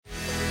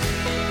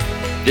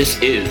This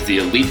is the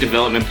Elite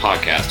Development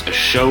Podcast, a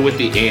show with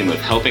the aim of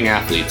helping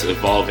athletes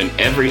evolve in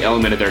every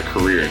element of their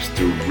careers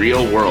through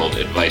real-world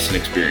advice and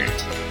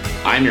experience.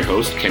 I'm your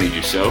host, Kenny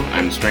Dussault.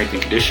 I'm a strength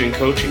and conditioning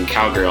coach in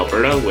Calgary,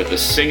 Alberta, with a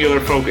singular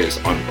focus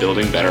on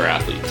building better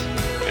athletes.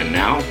 And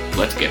now,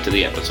 let's get to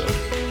the episode.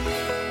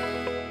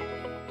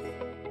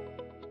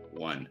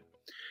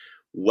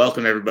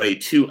 Welcome, everybody,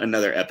 to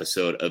another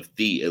episode of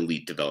the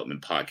Elite Development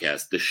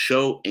Podcast, the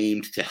show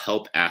aimed to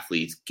help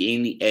athletes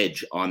gain the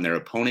edge on their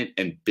opponent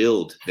and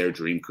build their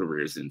dream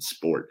careers in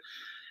sport.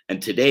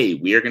 And today,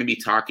 we are going to be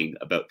talking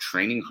about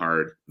training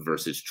hard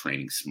versus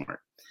training smart.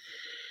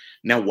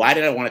 Now, why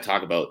did I want to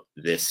talk about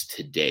this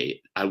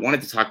today? I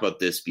wanted to talk about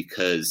this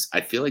because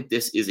I feel like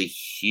this is a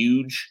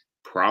huge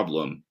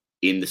problem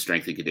in the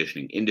strength and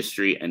conditioning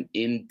industry and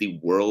in the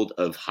world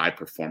of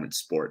high-performance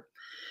sport.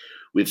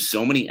 We have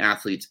so many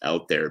athletes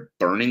out there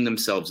burning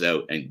themselves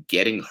out and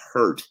getting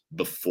hurt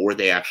before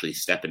they actually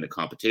step into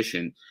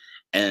competition.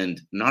 And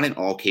not in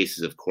all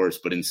cases, of course,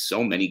 but in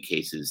so many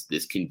cases,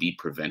 this can be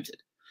prevented.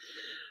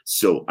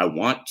 So I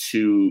want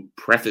to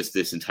preface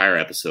this entire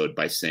episode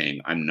by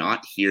saying I'm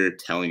not here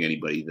telling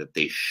anybody that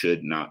they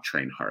should not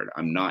train hard.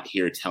 I'm not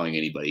here telling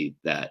anybody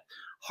that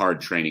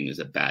hard training is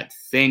a bad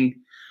thing.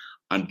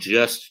 I'm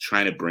just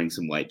trying to bring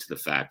some light to the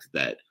fact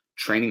that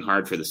training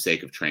hard for the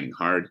sake of training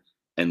hard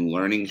and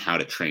learning how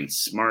to train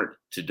smart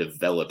to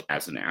develop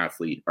as an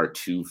athlete are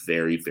two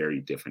very, very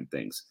different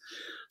things.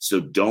 So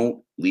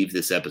don't leave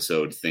this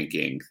episode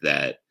thinking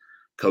that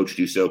Coach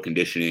Dussault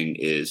conditioning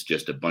is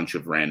just a bunch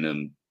of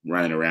random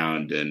running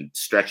around and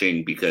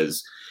stretching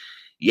because,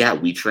 yeah,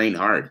 we train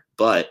hard,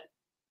 but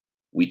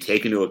we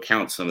take into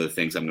account some of the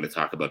things I'm going to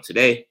talk about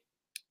today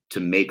to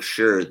make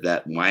sure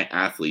that my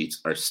athletes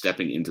are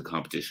stepping into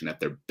competition at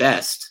their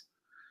best,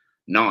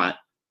 not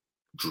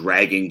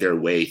dragging their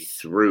way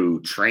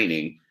through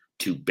training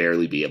to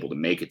barely be able to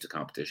make it to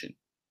competition.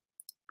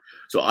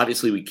 So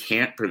obviously we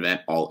can't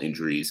prevent all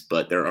injuries,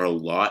 but there are a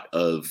lot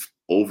of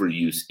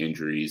overuse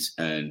injuries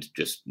and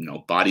just,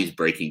 bodies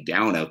breaking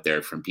down out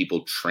there from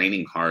people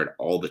training hard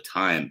all the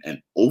time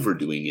and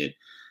overdoing it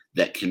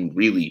that can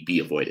really be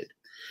avoided.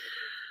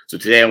 So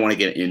today I want to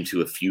get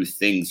into a few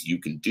things you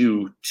can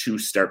do to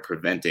start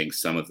preventing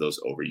some of those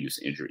overuse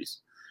injuries.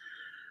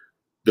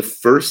 The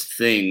first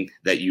thing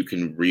that you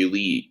can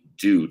really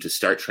do to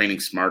start training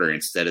smarter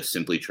instead of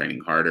simply training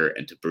harder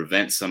and to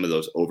prevent some of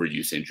those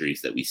overuse injuries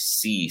that we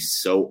see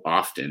so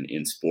often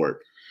in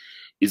sport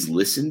is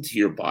listen to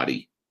your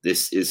body.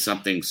 This is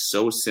something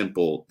so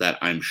simple that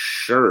I'm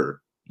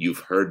sure you've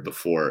heard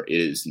before. It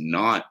is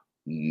not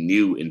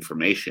new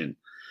information,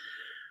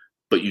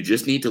 but you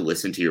just need to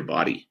listen to your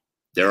body.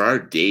 There are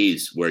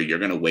days where you're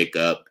going to wake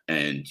up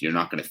and you're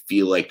not going to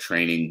feel like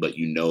training, but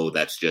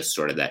that's just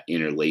sort of that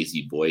inner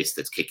lazy voice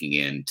that's kicking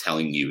in,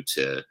 telling you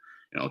to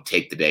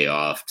take the day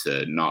off,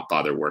 to not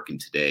bother working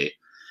today.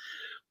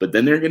 But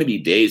then there are going to be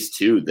days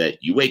too that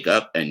you wake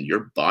up and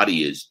your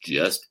body is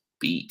just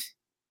beat.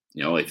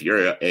 If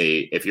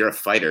you're a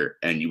fighter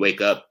and you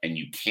wake up and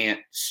you can't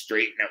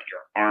straighten out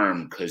your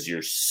arm because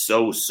you're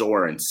so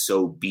sore and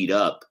so beat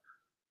up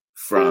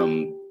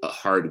from a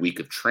hard week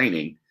of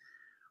training,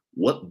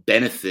 what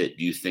benefit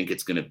do you think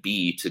it's going to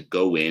be to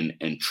go in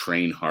and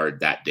train hard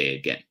that day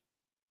again?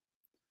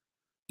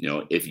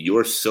 If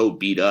you're so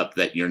beat up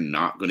that you're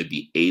not going to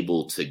be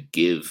able to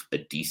give a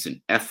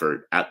decent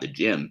effort at the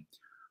gym,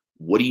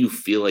 what do you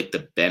feel like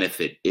the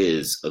benefit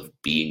is of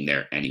being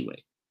there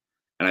anyway?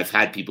 And I've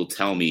had people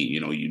tell me,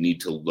 you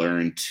need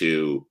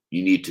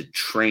to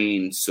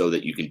train so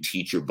that you can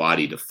teach your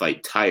body to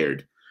fight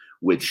tired,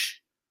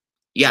 which,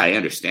 yeah, I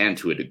understand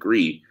to a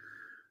degree,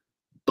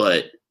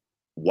 but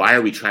why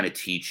are we trying to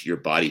teach your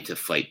body to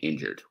fight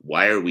injured?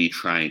 Why are we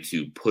trying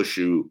to push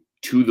you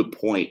to the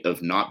point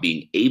of not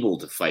being able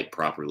to fight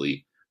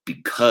properly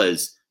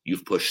because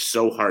you've pushed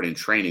so hard in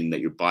training that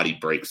your body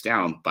breaks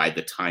down by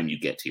the time you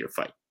get to your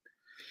fight?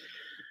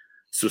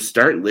 So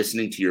start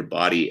listening to your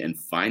body and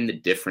find the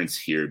difference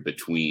here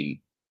between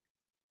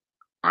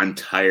I'm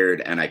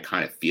tired and I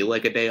kind of feel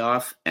like a day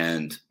off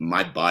and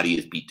my body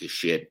is beat to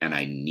shit and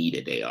I need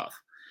a day off.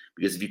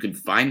 Because if you can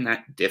find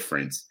that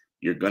difference,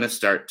 you're going to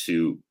start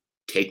to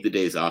take the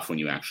days off when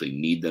you actually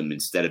need them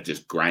instead of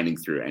just grinding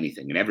through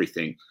anything and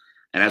everything.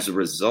 And as a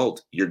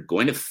result, you're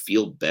going to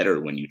feel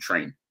better when you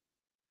train.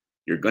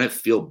 You're going to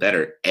feel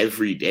better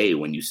every day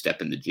when you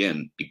step in the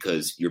gym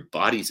because your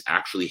body's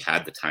actually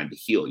had the time to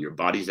heal. Your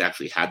body's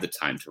actually had the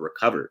time to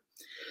recover.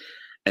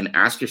 And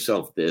ask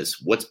yourself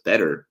this, what's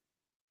better,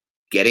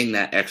 getting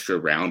that extra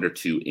round or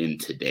two in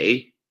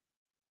today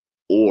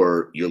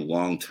or your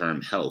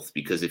long-term health?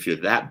 Because if you're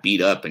that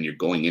beat up and you're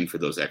going in for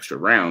those extra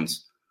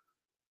rounds,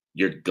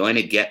 you're going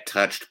to get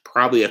touched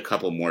probably a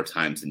couple more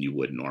times than you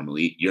would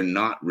normally. You're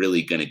not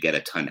really going to get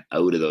a ton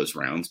out of those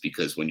rounds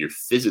because when you're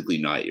physically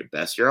not at your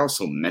best, you're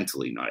also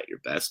mentally not at your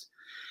best.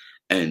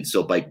 And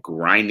so by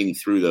grinding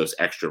through those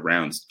extra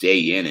rounds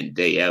day in and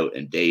day out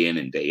and day in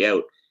and day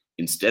out,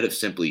 instead of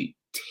simply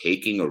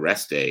taking a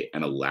rest day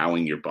and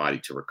allowing your body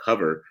to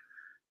recover,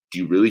 Do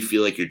you really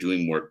feel like you're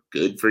doing more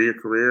good for your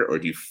career, or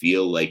do you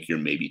feel like you're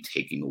maybe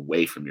taking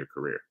away from your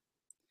career?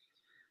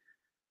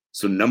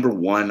 So, number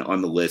one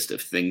on the list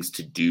of things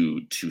to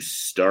do to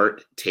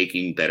start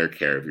taking better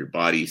care of your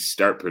body,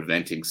 start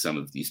preventing some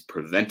of these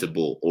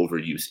preventable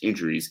overuse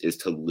injuries, is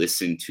to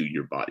listen to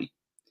your body.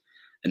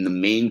 And the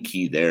main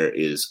key there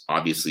is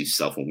obviously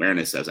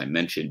self-awareness, as I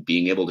mentioned,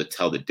 being able to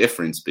tell the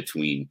difference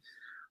between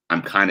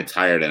I'm kind of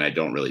tired and I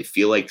don't really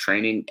feel like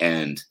training,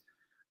 and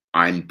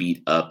I'm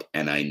beat up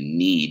and I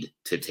need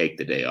to take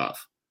the day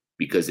off.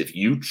 Because if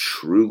you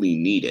truly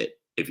need it,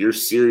 if you're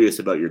serious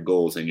about your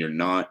goals and you're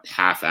not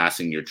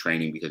half-assing your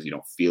training because you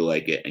don't feel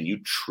like it and you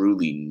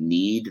truly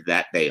need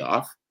that day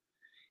off,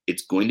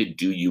 it's going to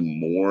do you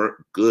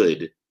more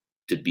good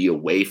to be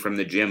away from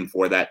the gym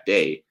for that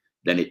day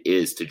than it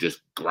is to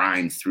just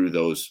grind through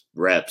those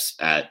reps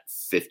at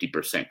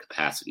 50%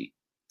 capacity.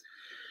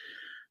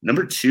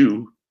 Number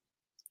two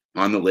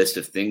on the list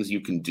of things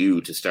you can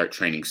do to start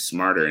training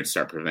smarter and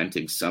start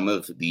preventing some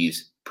of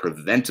these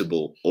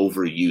preventable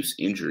overuse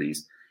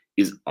injuries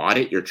is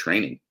audit your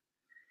training.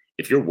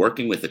 If you're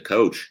working with a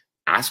coach,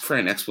 ask for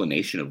an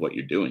explanation of what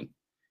you're doing.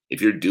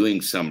 If you're doing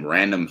some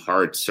random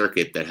hard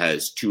circuit that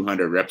has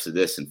 200 reps of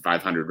this and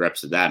 500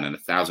 reps of that and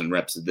 1,000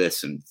 reps of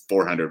this and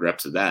 400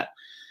 reps of that,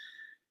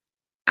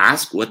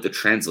 ask what the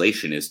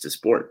translation is to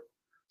sport.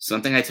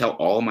 Something I tell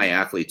all my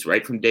athletes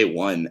right from day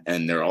one,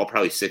 and they're all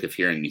probably sick of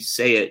hearing me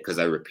say it because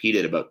I repeat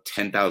it about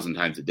 10,000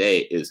 times a day,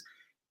 is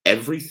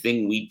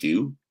everything we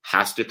do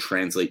has to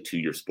translate to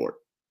your sport.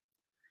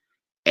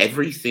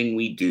 Everything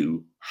we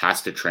do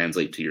has to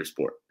translate to your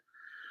sport.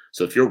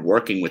 So if you're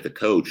working with a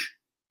coach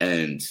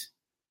and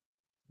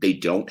they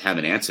don't have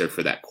an answer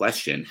for that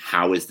question,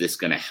 how is this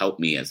going to help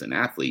me as an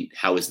athlete?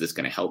 How is this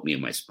going to help me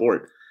in my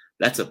sport?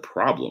 That's a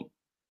problem.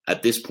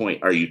 At this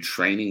point, are you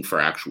training for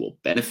actual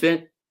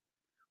benefit,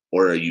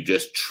 or are you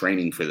just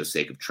training for the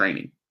sake of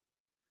training?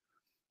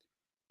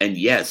 And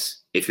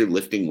yes, if you're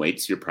lifting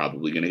weights, you're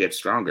probably going to get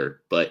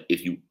stronger. But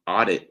if you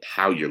audit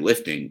how you're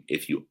lifting,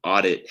 if you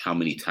audit how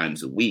many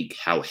times a week,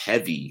 how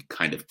heavy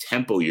kind of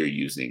tempo you're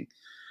using,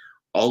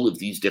 all of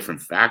these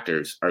different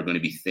factors are going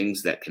to be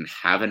things that can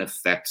have an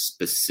effect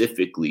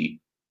specifically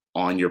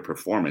on your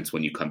performance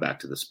when you come back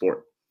to the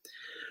sport.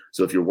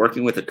 So if you're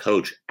working with a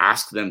coach,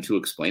 ask them to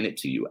explain it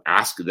to you.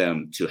 Ask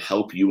them to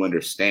help you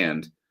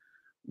understand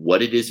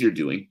what it is you're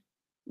doing,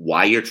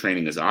 why you're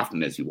training as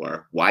often as you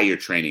are, why you're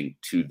training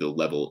to the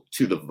level,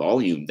 to the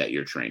volume that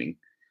you're training,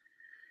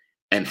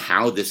 and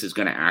how this is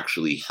going to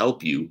actually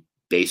help you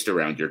based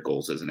around your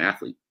goals as an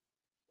athlete.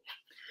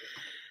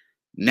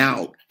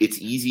 Now, it's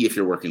easy if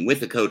you're working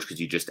with a coach because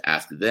you just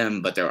ask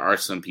them, but there are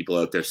some people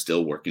out there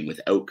still working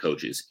without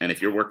coaches. And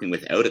if you're working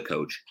without a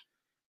coach,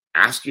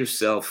 ask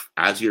yourself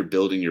as you're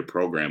building your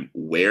program,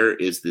 where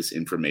is this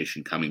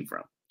information coming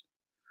from?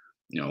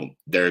 You know,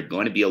 there are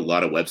going to be a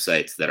lot of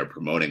websites that are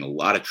promoting a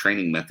lot of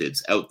training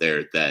methods out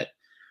there that,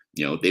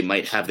 you know, they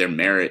might have their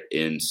merit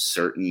in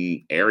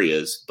certain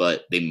areas,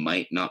 but they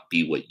might not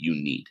be what you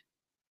need.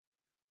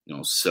 You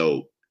know,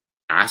 so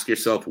ask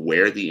yourself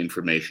where the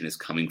information is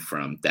coming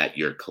from that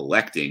you're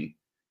collecting.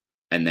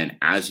 And then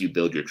as you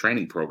build your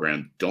training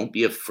program, don't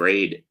be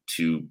afraid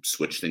to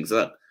switch things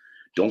up.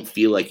 Don't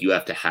feel like you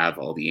have to have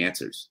all the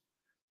answers.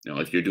 You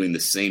know, if you're doing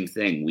the same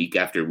thing week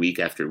after week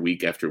after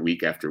week after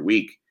week after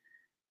week,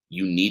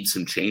 you need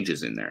some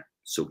changes in there.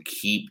 So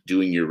keep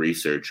doing your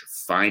research,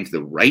 find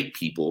the right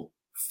people,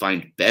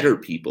 find better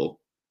people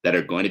that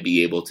are going to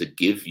be able to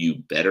give you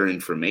better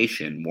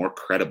information, more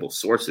credible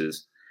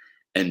sources,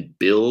 and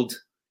build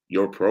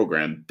your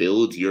program,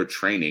 build your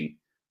training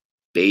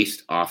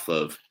based off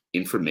of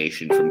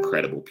information from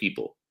credible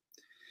people.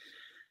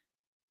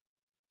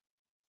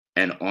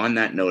 And on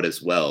that note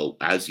as well,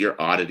 as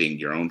you're auditing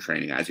your own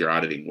training, as you're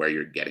auditing where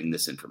you're getting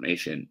this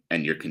information,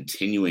 and you're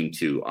continuing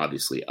to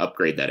obviously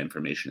upgrade that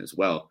information as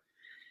well,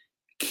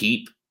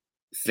 keep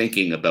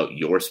thinking about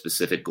your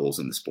specific goals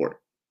in the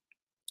sport.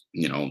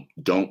 You know,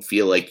 don't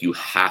feel like you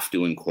have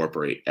to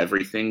incorporate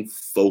everything.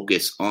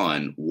 Focus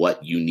on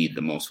what you need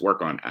the most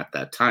work on at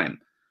that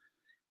time.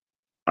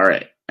 All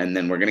right. And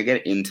then we're going to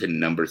get into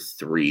number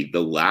 3,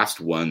 the last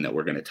one that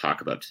we're going to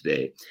talk about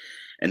today.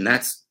 And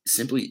that's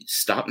simply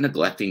stop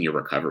neglecting your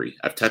recovery.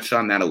 I've touched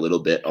on that a little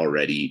bit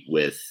already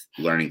with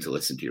learning to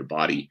listen to your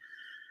body.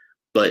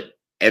 But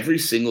every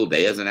single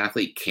day as an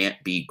athlete can't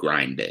be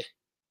grind day.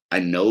 I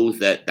know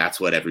that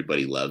that's what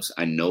everybody loves.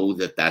 I know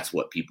that that's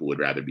what people would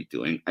rather be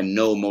doing. I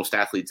know most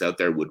athletes out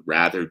there would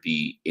rather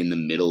be in the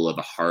middle of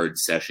a hard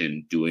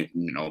session doing,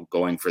 you know,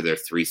 going for their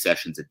 3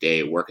 sessions a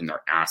day, working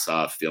their ass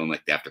off, feeling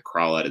like they have to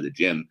crawl out of the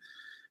gym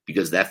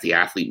because that's the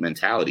athlete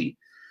mentality.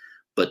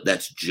 But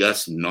that's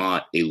just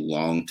not a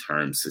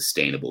long-term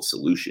sustainable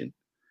solution.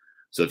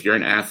 So if you're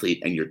an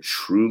athlete and you're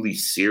truly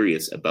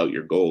serious about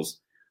your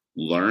goals,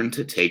 learn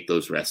to take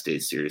those rest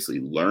days seriously.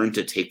 Learn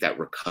to take that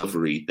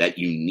recovery that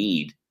you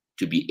need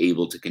to be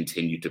able to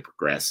continue to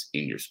progress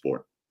in your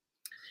sport.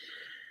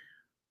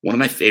 One of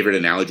my favorite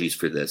analogies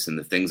for this, and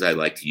the things I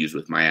like to use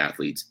with my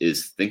athletes,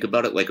 is think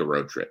about it like a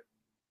road trip.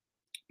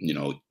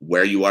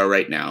 where you are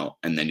right now,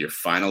 and then your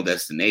final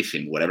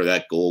destination, whatever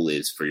that goal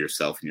is for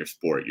yourself in your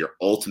sport, your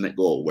ultimate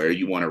goal, where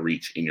you want to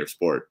reach in your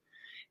sport,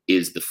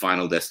 is the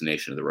final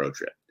destination of the road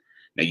trip.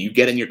 Now you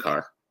get in your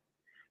car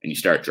and you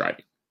start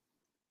driving.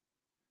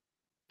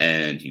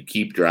 And you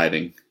keep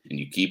driving and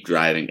you keep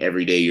driving.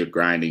 Every day you're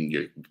grinding,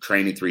 you're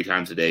training 3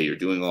 times a day, you're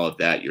doing all of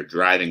that, you're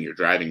driving,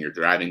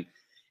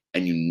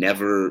 and you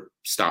never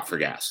stop for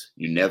gas.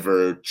 You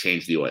never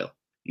change the oil.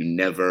 You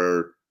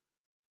never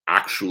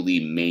actually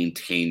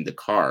maintain the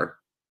car.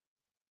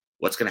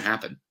 What's going to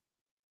happen?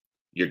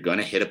 You're going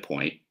to hit a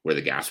point where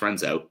the gas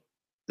runs out,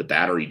 the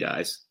battery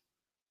dies,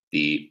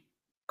 the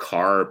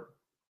car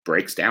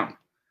breaks down.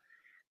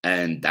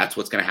 And that's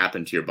what's going to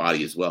happen to your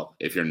body as well.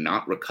 If you're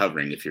not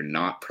recovering, if you're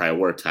not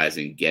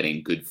prioritizing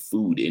getting good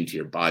food into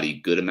your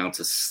body, good amounts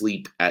of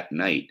sleep at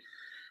night,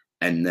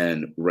 and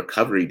then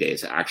recovery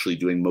days, actually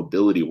doing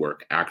mobility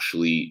work,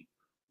 actually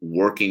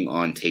working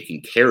on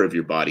taking care of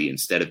your body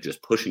instead of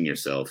just pushing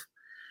yourself,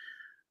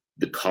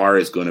 the car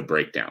is going to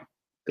break down.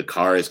 The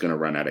car is going to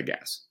run out of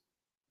gas.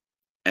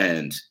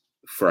 And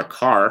for a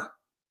car,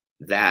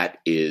 that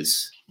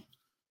is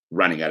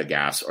running out of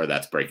gas, or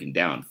that's breaking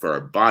down. For our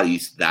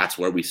bodies, that's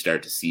where we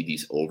start to see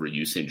these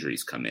overuse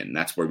injuries come in.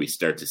 That's where we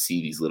start to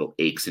see these little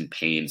aches and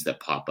pains that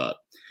pop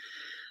up.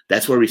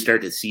 That's where we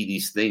start to see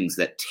these things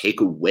that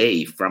take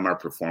away from our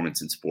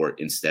performance in sport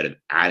instead of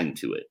adding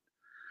to it.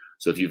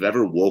 So if you've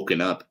ever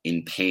woken up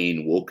in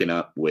pain, woken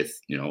up with,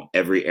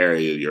 every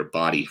area of your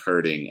body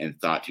hurting and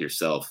thought to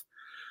yourself,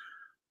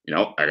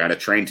 I got to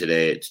train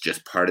today, it's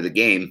just part of the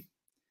game.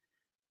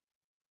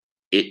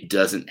 It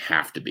doesn't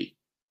have to be.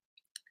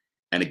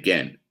 And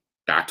again,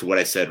 back to what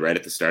I said right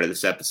at the start of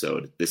this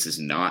episode, this is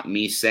not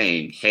me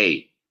saying,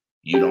 hey,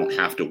 you don't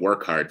have to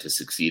work hard to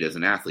succeed as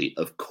an athlete.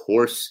 Of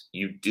course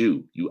you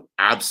do. You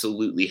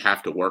absolutely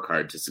have to work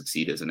hard to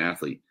succeed as an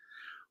athlete.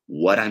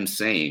 What I'm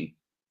saying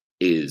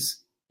is,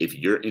 if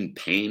you're in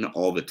pain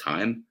all the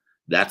time,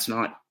 that's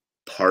not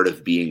part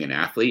of being an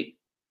athlete.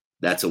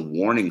 That's a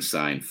warning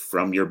sign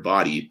from your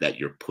body that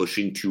you're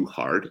pushing too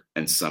hard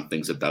and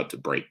something's about to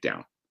break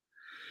down.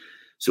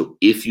 So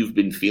if you've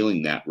been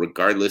feeling that,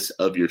 regardless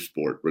of your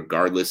sport,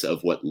 regardless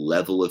of what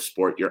level of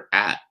sport you're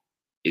at,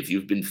 if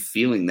you've been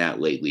feeling that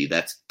lately,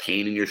 that's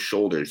pain in your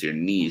shoulders, your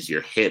knees,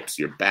 your hips,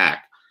 your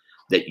back,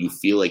 that you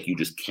feel like you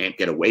just can't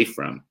get away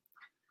from,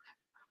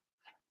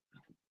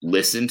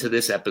 listen to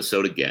this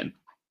episode again.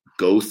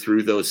 Go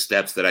through those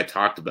steps that I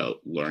talked about,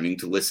 learning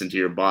to listen to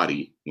your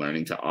body,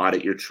 learning to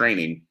audit your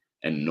training,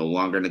 and no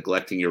longer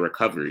neglecting your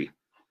recovery.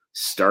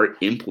 Start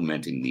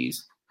implementing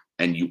these,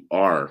 and you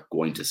are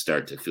going to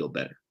start to feel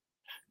better.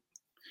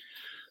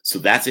 So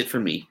that's it for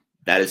me.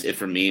 That is it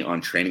for me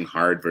on training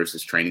hard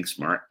versus training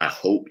smart. I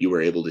hope you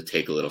were able to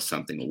take a little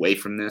something away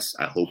from this.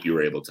 I hope you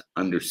were able to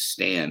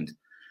understand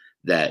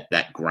that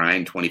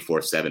grind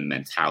 24/7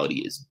 mentality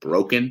is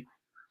broken.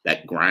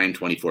 That grind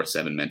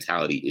 24/7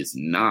 mentality is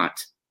not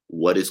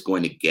what is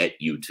going to get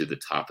you to the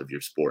top of your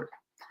sport.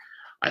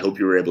 I hope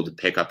you were able to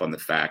pick up on the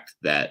fact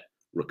that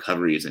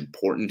recovery is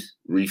important.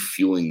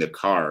 Refueling the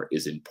car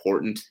is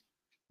important.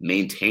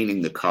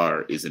 Maintaining the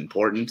car is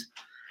important.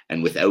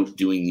 And without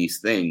doing these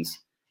things,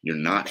 you're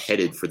not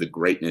headed for the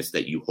greatness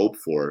that you hope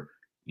for.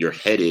 You're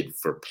headed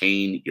for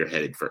pain. You're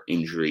headed for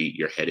injury.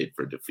 You're headed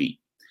for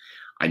defeat.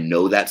 I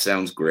know that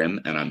sounds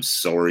grim, and I'm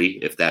sorry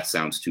if that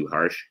sounds too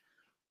harsh,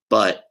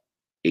 but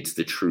it's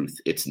the truth.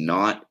 It's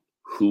not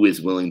who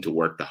is willing to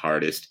work the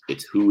hardest.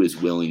 It's who is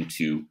willing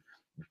to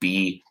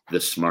be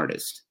the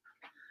smartest.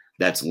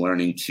 That's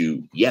learning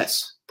to,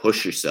 yes,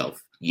 push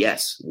yourself.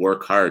 Yes,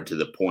 work hard to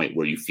the point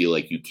where you feel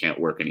like you can't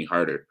work any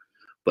harder,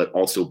 but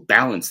also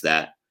balance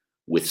that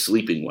with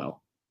sleeping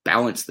well.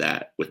 Balance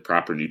that with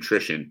proper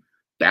nutrition.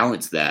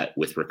 Balance that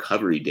with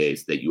recovery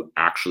days that you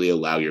actually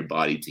allow your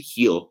body to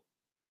heal,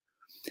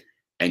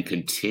 and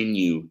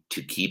continue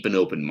to keep an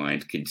open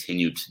mind,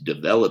 continue to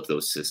develop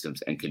those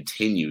systems, and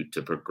continue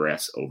to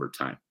progress over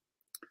time.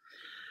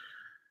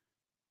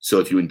 So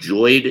if you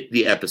enjoyed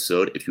the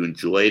episode, if you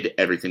enjoyed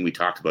everything we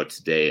talked about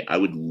today, I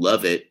would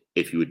love it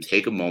if you would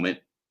take a moment,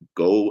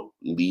 go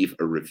leave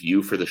a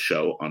review for the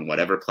show on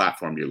whatever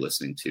platform you're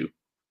listening to,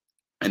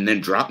 and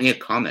then drop me a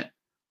comment.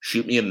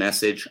 Shoot me a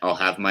message. I'll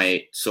have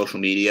my social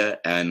media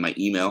and my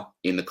email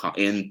in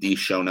the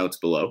show notes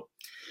below.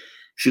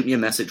 Shoot me a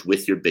message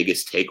with your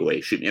biggest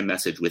takeaway. Shoot me a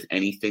message with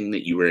anything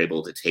that you were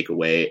able to take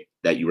away,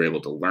 that you were able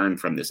to learn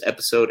from this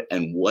episode,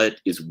 and what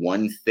is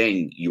one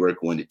thing you are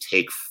going to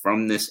take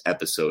from this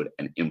episode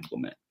and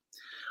implement.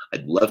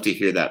 I'd love to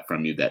hear that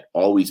from you. That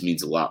always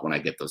means a lot when I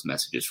get those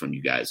messages from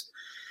you guys.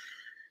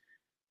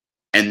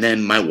 And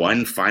then my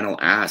one final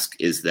ask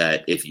is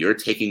that if you're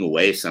taking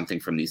away something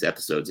from these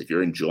episodes, if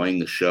you're enjoying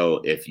the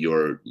show, if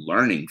you're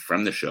learning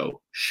from the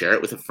show, share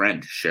it with a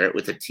friend, share it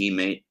with a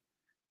teammate,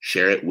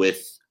 share it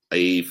with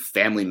a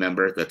family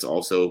member that's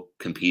also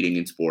competing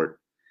in sport,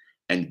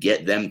 and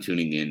get them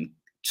tuning in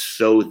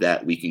so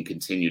that we can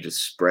continue to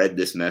spread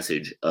this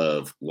message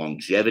of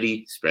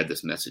longevity, spread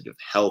this message of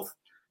health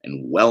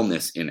and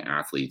wellness in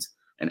athletes,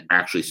 and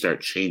actually start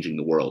changing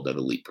the world of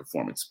elite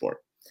performance sport.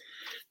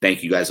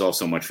 Thank you guys all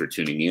so much for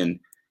tuning in.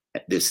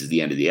 This is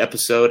the end of the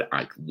episode.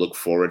 I look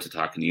forward to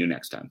talking to you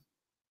next time.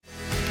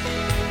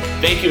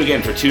 Thank you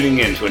again for tuning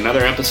in to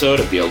another episode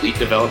of the Elite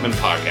Development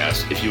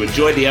Podcast. If you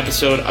enjoyed the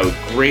episode, I would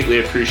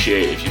greatly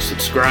appreciate if you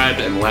subscribed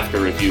and left a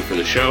review for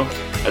the show.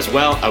 As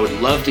well, I would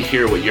love to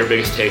hear what your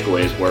biggest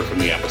takeaways were from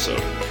the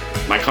episode.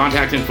 My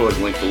contact info is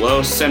linked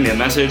below. Send me a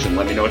message and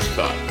let me know what you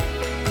thought.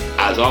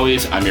 As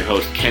always, I'm your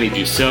host, Kenny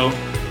Dussault.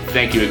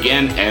 Thank you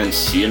again, and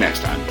see you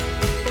next time.